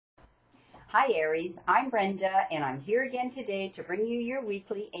Hi Aries, I'm Brenda and I'm here again today to bring you your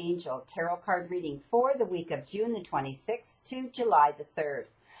weekly angel tarot card reading for the week of June the 26th to July the 3rd.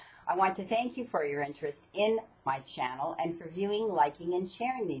 I want to thank you for your interest in my channel and for viewing, liking, and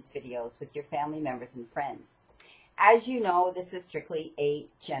sharing these videos with your family members and friends. As you know, this is strictly a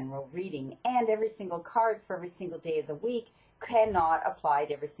general reading, and every single card for every single day of the week cannot apply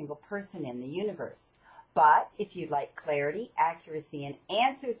to every single person in the universe. But if you'd like clarity, accuracy, and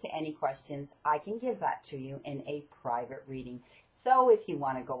answers to any questions, I can give that to you in a private reading. So if you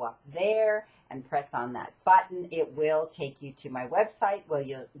want to go up there and press on that button, it will take you to my website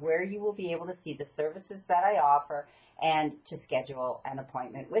where you will be able to see the services that I offer and to schedule an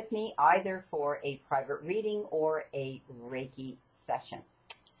appointment with me, either for a private reading or a Reiki session.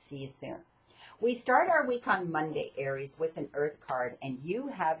 See you soon. We start our week on Monday, Aries, with an Earth card, and you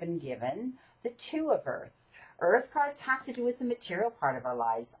have been given the Two of Earth. Earth cards have to do with the material part of our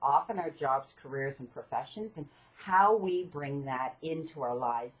lives, often our jobs, careers, and professions, and how we bring that into our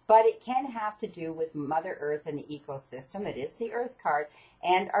lives. But it can have to do with Mother Earth and the ecosystem. It is the Earth card,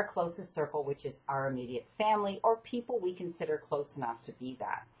 and our closest circle, which is our immediate family or people we consider close enough to be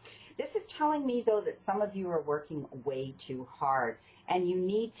that. This is telling me, though, that some of you are working way too hard, and you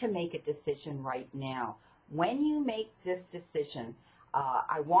need to make a decision right now. When you make this decision,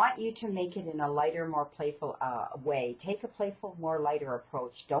 I want you to make it in a lighter, more playful way. Take a playful, more lighter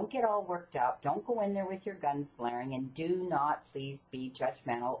approach. Don't get all worked up. Don't go in there with your guns blaring, and do not, please, be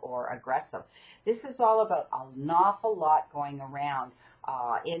judgmental or aggressive. This is all about an awful lot going around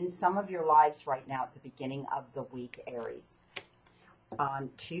in some of your lives right now at the beginning of the week, Aries. On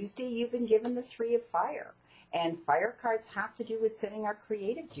Tuesday, you've been given the Three of Fire. And fire cards have to do with setting our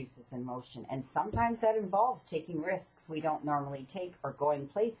creative juices in motion. And sometimes that involves taking risks we don't normally take or going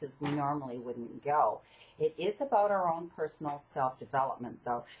places we normally wouldn't go. It is about our own personal self-development,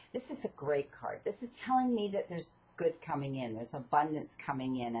 though. This is a great card. This is telling me that there's good coming in. There's abundance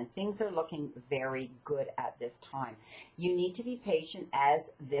coming in, and things are looking very good at this time. You need to be patient as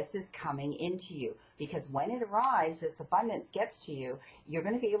this is coming into you, because when it arrives, this abundance gets to you, you're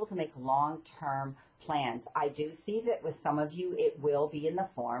going to be able to make long-term plans. I do see that with some of you, it will be in the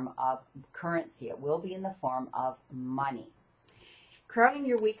form of currency. It will be in the form of money. Crowning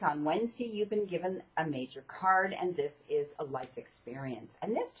your week on Wednesday, you've been given a major card, and this is a life experience.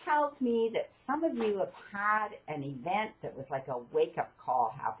 And this tells me that some of you have had an event that was like a wake-up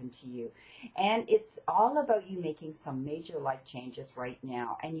call happen to you. And it's all about you making some major life changes right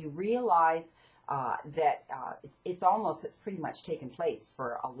now. And you realize that it's pretty much taken place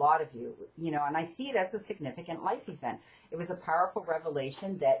for a lot of you, and I see it as a significant life event. It was a powerful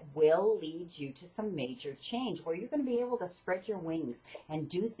revelation that will lead you to some major change where you're going to be able to spread your wings and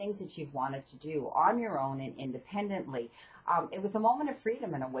do things that you've wanted to do on your own and independently. It was a moment of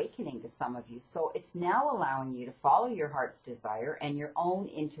freedom and awakening to some of you. So it's now allowing you to follow your heart's desire and your own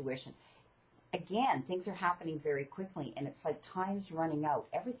intuition. Again, things are happening very quickly, and it's like time's running out.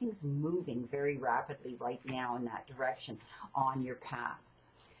 Everything's moving very rapidly right now in that direction on your path.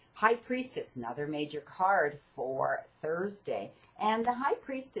 High Priestess, another major card for Thursday. And the High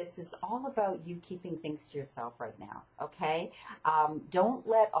Priestess is all about you keeping things to yourself right now, okay? Don't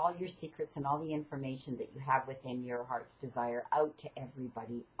let all your secrets and all the information that you have within your heart's desire out to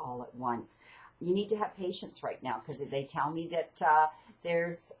everybody all at once. You need to have patience right now, because they tell me that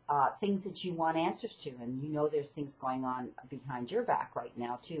there's things that you want answers to, and there's things going on behind your back right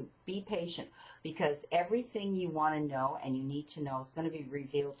now too. Be patient, because everything you want to know and you need to know is going to be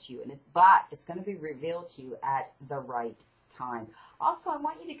revealed to you, but it's going to be revealed to you at the right time. Also, I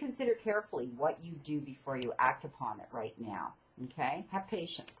want you to consider carefully what you do before you act upon it right now, okay? Have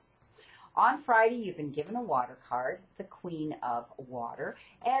patience. On Friday, you've been given a water card, the Queen of Water,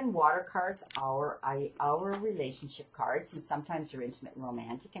 and water cards are our relationship cards, and sometimes they're intimate and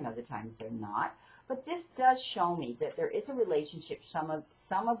romantic, and other times they're not. But this does show me that there is a relationship some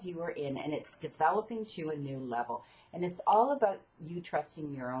of you are in, and it's developing to a new level. And it's all about you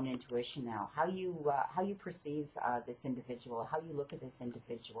trusting your own intuition now, how you perceive this individual, how you look at this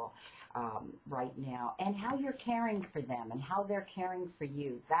individual right now, and how you're caring for them and how they're caring for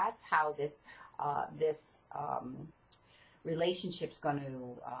you. That's how this relationship's going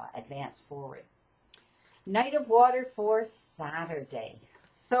to advance forward. Night of Water for Saturday.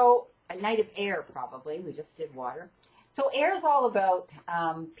 So a night of air, probably. We just did water. So air is all about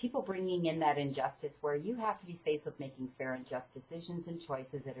people bringing in that injustice, where you have to be faced with making fair and just decisions and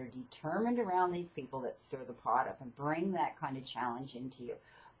choices that are determined around these people that stir the pot up and bring that kind of challenge into you.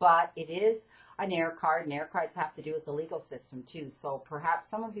 But it is an air card, and air cards have to do with the legal system too. So perhaps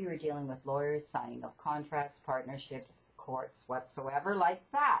some of you are dealing with lawyers, signing of contracts, partnerships, courts, whatsoever like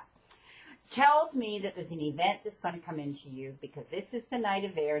that. tells me that there's an event that's going to come into you, because this is the Knight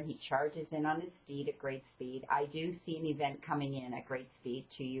of Air and he charges in on his steed at great speed. I do see an event coming in at great speed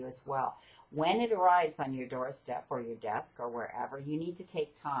to you as well. When it arrives on your doorstep or your desk or wherever, you need to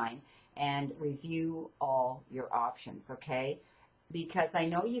take time and review all your options, okay? Because I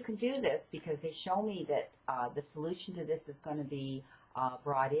know you can do this, because they show me that the solution to this is going to be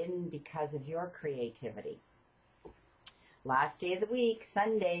brought in because of your creativity. Last day of the week,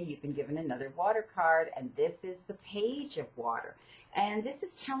 Sunday, you've been given another water card, and this is the Page of Water. And this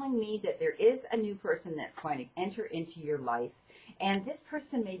is telling me that there is a new person that's going to enter into your life. And this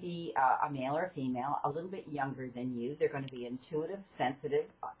person may be a male or a female, a little bit younger than you. They're going to be intuitive, sensitive,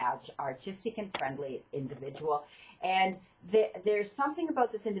 artistic, and friendly individual. And there's something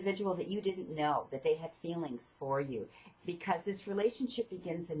about this individual that you didn't know, that they had feelings for you, because this relationship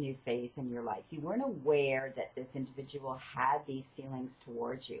begins a new phase in your life. You weren't aware that this individual had these feelings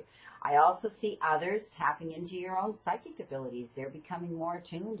towards you. I also see others tapping into your own psychic abilities. They're becoming more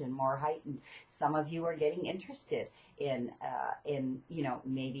attuned and more heightened. Some of you are getting interested in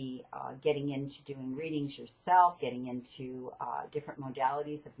maybe getting into doing readings yourself, getting into different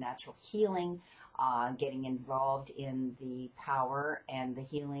modalities of natural healing, getting involved in the power and the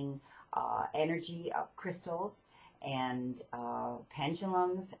healing energy of crystals and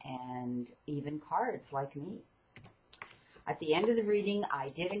pendulums and even cards like me. At the end of the reading, I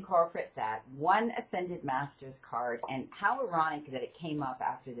did incorporate that one Ascended Masters card, and how ironic that it came up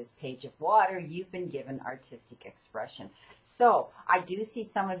after this Page of Water. You've been given artistic expression. So I do see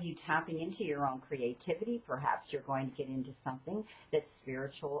some of you tapping into your own creativity. Perhaps you're going to get into something that's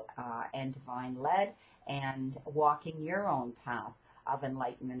spiritual and divine led, and walking your own path of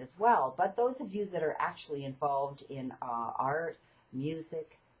enlightenment as well. But those of you that are actually involved in art,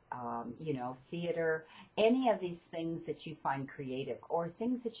 music, theater, any of these things that you find creative, or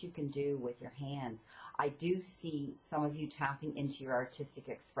things that you can do with your hands, I do see some of you tapping into your artistic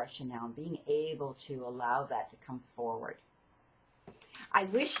expression now and being able to allow that to come forward. I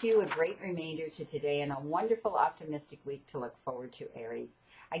wish you a great remainder to today and a wonderful, optimistic week to look forward to, Aries.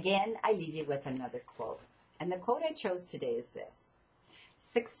 Again, I leave you with another quote. And the quote I chose today is this: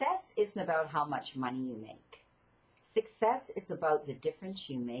 success isn't about how much money you make. Success is about the difference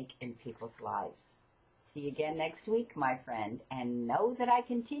you make in people's lives. See you again next week, my friend, and know that I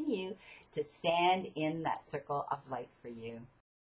continue to stand in that circle of light for you.